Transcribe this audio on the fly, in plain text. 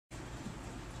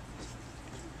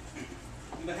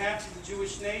behalf of the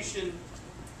Jewish nation,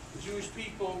 the Jewish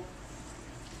people,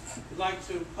 I'd like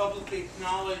to publicly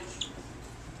acknowledge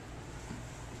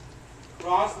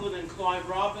Rosalind and Clive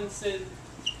Robinson,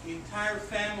 the entire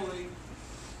family,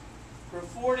 for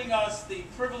affording us the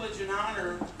privilege and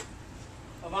honor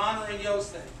of honoring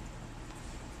Yosef.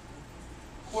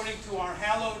 According to our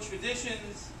hallowed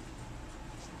traditions,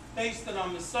 based on our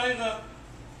Messiah,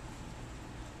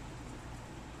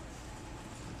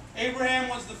 Abraham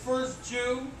was the first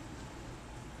Jew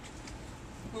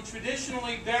who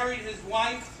traditionally buried his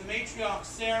wife, the matriarch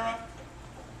Sarah.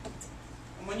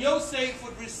 And when Yosef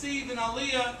would receive an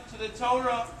aliyah to the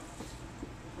Torah,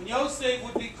 when Yosef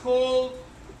would be called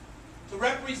to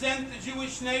represent the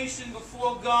Jewish nation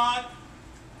before God,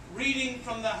 reading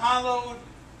from the hallowed,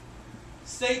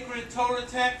 sacred Torah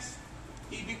text,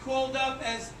 he'd be called up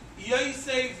as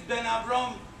Yosef ben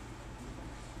Avram,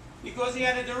 because he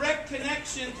had a direct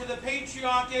connection to the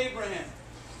patriarch Abraham.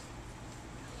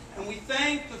 And we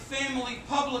thank the family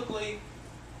publicly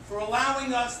for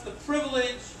allowing us the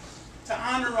privilege to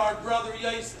honor our brother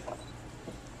Yosef.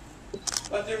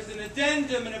 But there's an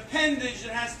addendum, an appendage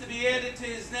that has to be added to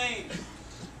his name.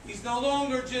 He's no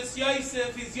longer just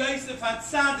Yosef, he's Yosef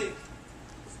HaTzadik.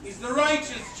 He's the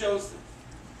righteous Joseph.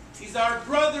 He's our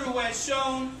brother who has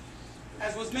shown,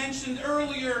 as was mentioned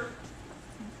earlier,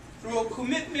 through a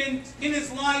commitment in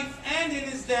his life and in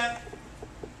his death,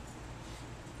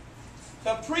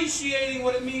 to appreciating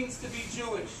what it means to be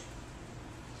Jewish.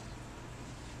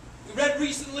 We read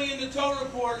recently in the Torah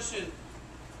portion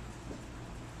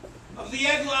of the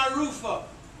Eglah Arufa,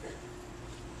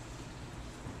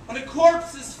 when a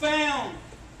corpse is found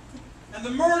and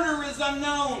the murderer is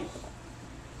unknown,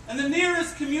 and the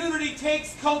nearest community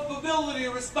takes culpability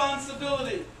or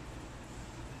responsibility.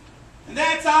 And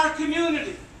that's our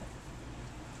community.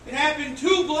 It happened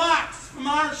 2 blocks from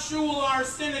our shul, our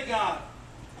synagogue,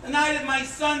 the night of my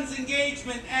son's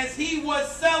engagement. As he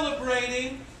was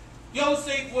celebrating,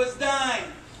 Yosef was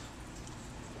dying.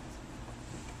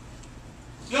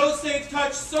 Yosef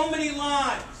touched so many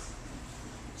lives.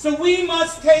 So we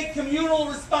must take communal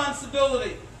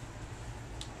responsibility.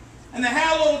 And the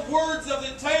hallowed words of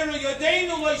the Torah,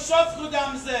 Yodeinu lo shafchu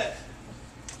dam zeh.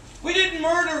 We didn't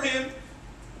murder him,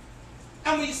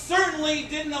 and we certainly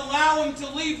didn't allow him to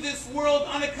leave this world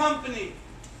unaccompanied.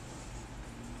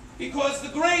 Because the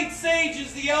great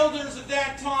sages, the elders of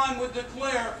that time, would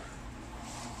declare,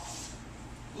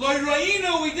 Lo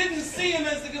ra'inu, we didn't see him,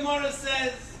 as the Gemara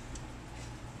says,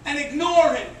 and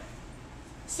ignore him.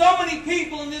 So many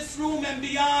people in this room and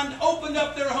beyond opened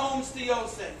up their homes to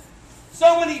Yosef.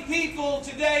 So many people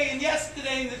today and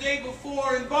yesterday and the day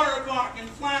before in Borough Park and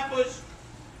Flatbush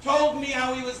told me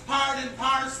how he was part and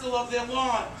parcel of their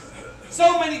lives.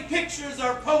 So many pictures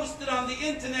are posted on the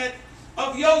internet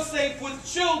of Yosef with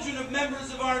children of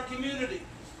members of our community,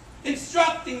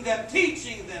 instructing them,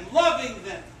 teaching them, loving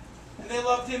them, and they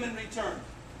loved him in return.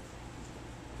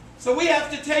 So we have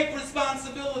to take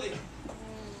responsibility.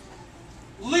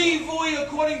 Livui,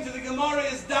 according to the Gemara,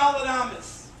 is Daled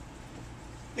Amis.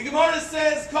 The Gemara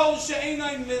says, Kol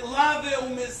she'enai milave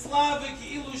u'mislave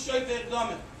ki'ilu shover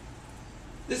damen.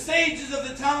 The sages of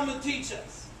the Talmud teach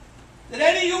us that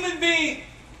any human being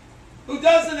who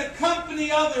doesn't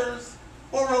accompany others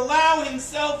or allow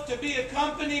himself to be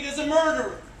accompanied is a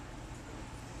murderer.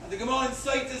 And the Gemara in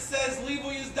Sotah says,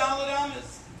 Livui is Daled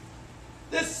Amis.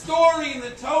 This story in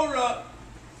the Torah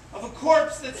of a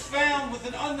corpse that's found with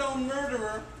an unknown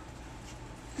murderer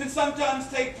can sometimes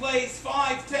take place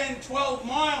 5, 10, 12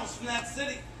 miles from that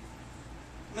city.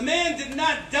 The man did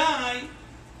not die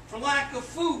for lack of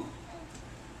food.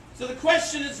 So the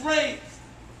question is raised.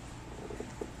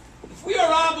 If we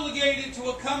are obligated to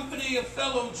accompany a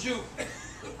fellow Jew,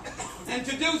 and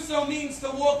to do so means to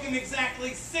walk him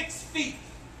exactly 6 feet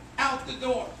out the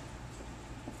door,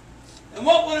 and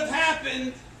what would have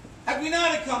happened had we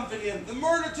not accompanied him? The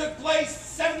murder took place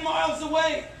 7 miles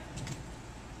away.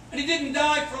 And he didn't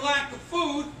die for lack of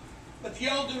food, but the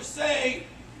elders say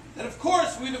that of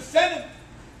course we'd have fed him.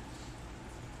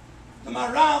 The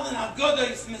Maral in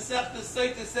Agodos Masechta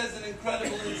Sotah says an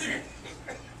incredible insight.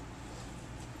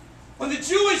 When the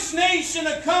Jewish nation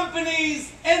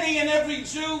accompanies any and every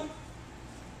Jew,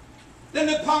 then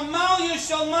the Palmalia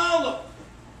Shalmalo,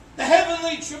 the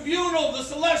heavenly tribunal, the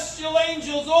celestial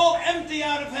angels, all empty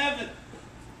out of heaven,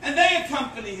 and they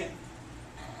accompany him.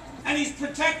 And he's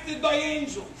protected by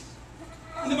angels.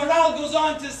 And the Maral goes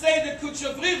on to say that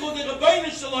Kutshavrichu de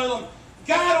Rabbeinu Shalom,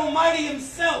 God Almighty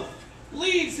Himself,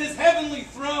 leaves His heavenly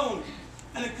throne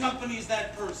and accompanies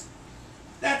that person.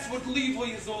 That's what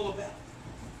Livui is all about.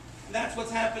 And that's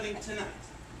what's happening tonight.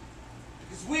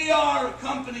 Because we are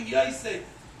accompanying Yosef.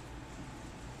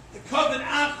 the covet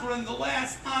achron, the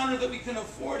last honor that we can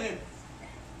afford him.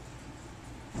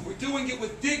 We're doing it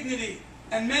with dignity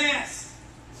and mass.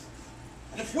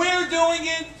 And if we're doing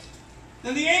it,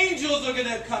 then the angels are going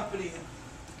to accompany him.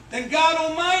 Then God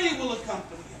Almighty will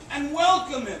accompany him and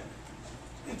welcome him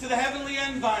into the heavenly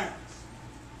environs.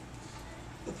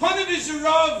 The Panavizh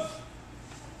Rav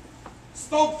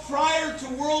spoke prior to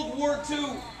World War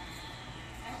II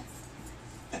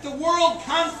at the World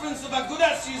Conference of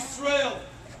Agudas Yisrael.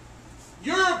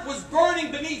 Europe was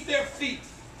burning beneath their feet.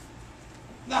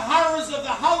 The horrors of the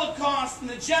Holocaust and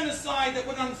the genocide that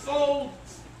would unfold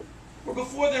were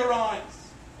before their eyes.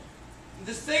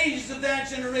 The sages of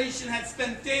that generation had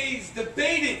spent days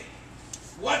debating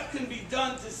what can be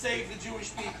done to save the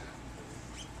Jewish people.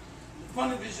 The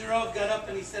Panavizh Rav got up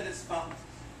and he said as follows.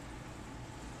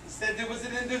 He said there was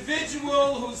an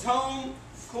individual whose home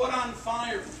caught on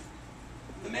fire.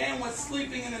 The man was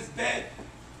sleeping in his bed.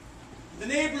 The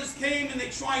neighbors came and they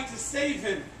tried to save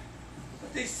him.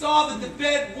 But they saw that the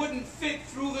bed wouldn't fit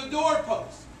through the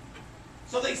doorpost.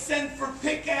 So they sent for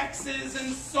pickaxes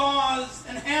and saws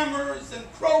and hammers and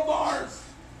crowbars.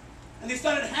 And they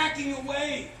started hacking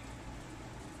away,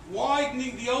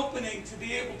 widening the opening to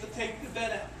be able to take the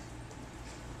bed out.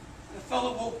 And a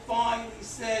fellow walked by and he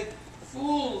said,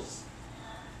 "Fools,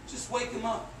 just wake him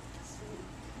up.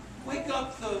 Wake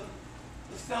up the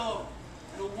fellow,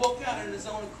 and he'll walk out on his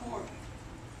own accord."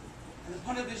 And the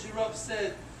Panavizh Rav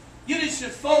said, "Yiddish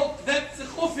folk,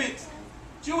 vekzechufit,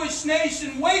 Jewish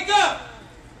nation, wake up!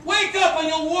 Wake up and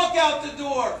you'll walk out the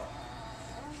door."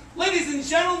 Ladies and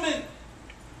gentlemen,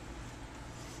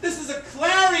 this is a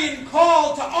clarion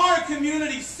call to our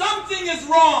community. Something is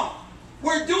wrong.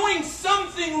 We're doing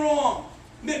something wrong.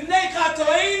 You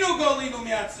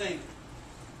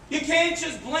can't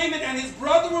just blame it. And his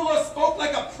brother-in-law spoke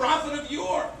like a prophet of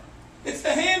yore. It's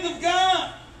the hand of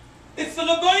God. It's the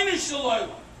Rabbeinu Shalom.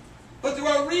 But there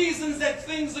are reasons that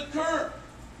things occur.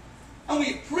 And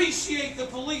we appreciate the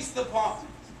police department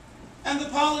and the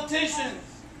politicians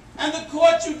and the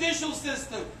court judicial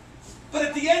system. But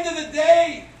at the end of the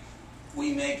day,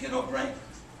 we make it or break it.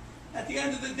 At the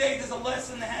end of the day, there's a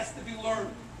lesson that has to be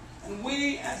learned. And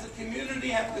we as a community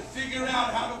have to figure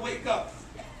out how to wake up,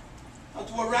 how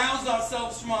to arouse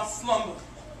ourselves from our slumber,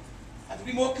 how to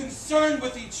be more concerned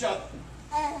with each other,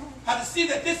 how to see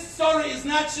that this sorrow is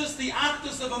not just the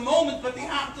actus of a moment, but the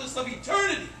actus of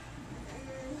eternity.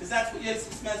 Because that's what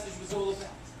Yosef's message was all about.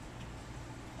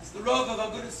 As the Rav of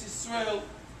Agudas Yisrael,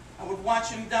 I would watch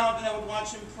him daven, I would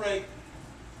watch him pray.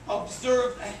 I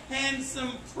observed a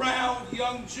handsome, proud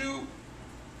young Jew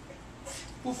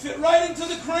who fit right into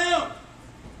the crowd.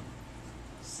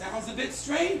 Sounds a bit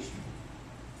strange,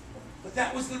 but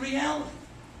that was the reality.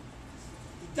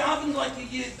 He davened like a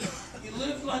Yid, he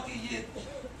lived like a Yid,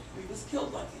 he was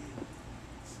killed like a Yid.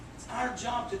 It's our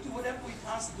job to do whatever we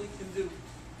possibly can do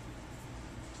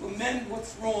to amend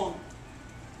what's wrong,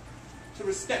 to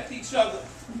respect each other,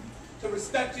 to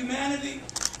respect humanity,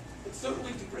 but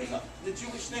certainly to bring up the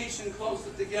Jewish nation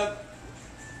closer together.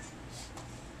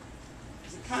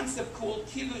 There's a concept called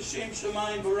Kiddush Shem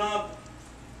Shemayim Barab.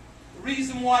 The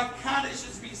reason why Kaddish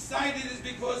is recited is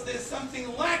because there's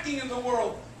something lacking in the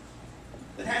world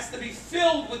that has to be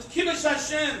filled with Kiddush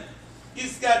Hashem.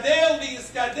 Yizgadel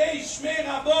v'Yizgadei Shmei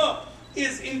Rabbo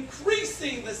is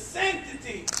increasing the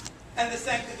sanctity and the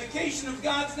sanctification of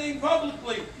God's name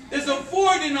publicly. There's a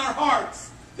void in our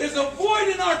hearts. There's a void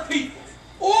in our people.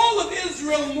 All of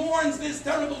Israel mourns this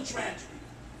terrible tragedy.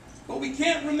 But we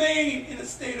can't remain in a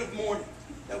state of mourning.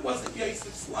 That wasn't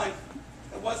Yosef's life.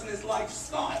 That wasn't his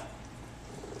lifestyle.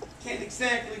 Can't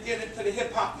exactly get into the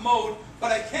hip-hop mode,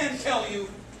 but I can tell you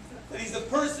that he's a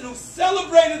person who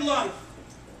celebrated life.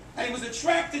 And he was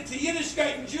attracted to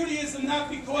Yiddishkeit and Judaism not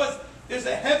because there's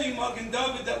a heavy mug and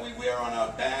David that we wear on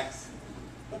our backs,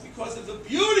 but because of the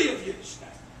beauty of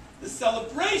Yiddishkeit, the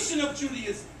celebration of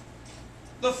Judaism,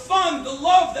 the fun, the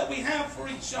love that we have for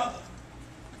each other.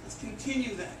 Let's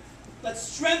continue that. Let's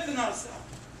strengthen ourselves.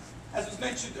 As was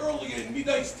mentioned earlier, in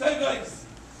Midas Tevais,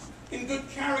 in good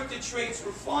character traits,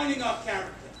 refining our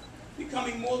character,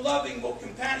 becoming more loving, more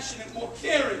compassionate, more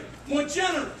caring, more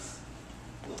generous.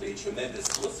 It will be a tremendous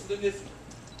source of the nifla.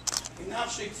 In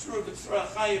Nafshei Tzur B'Tzra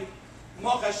Chayim,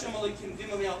 Moch Hashem Alekim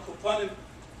Dimami Al Kopanim,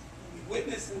 we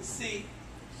witness and see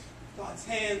God's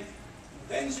hand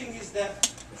avenging his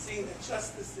death, seeing that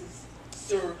justice is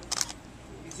served.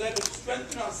 We desire to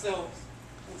strengthen ourselves.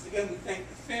 Once again, we thank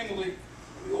the family.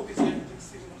 We always have to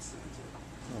see what's in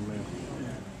it.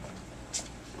 Amen.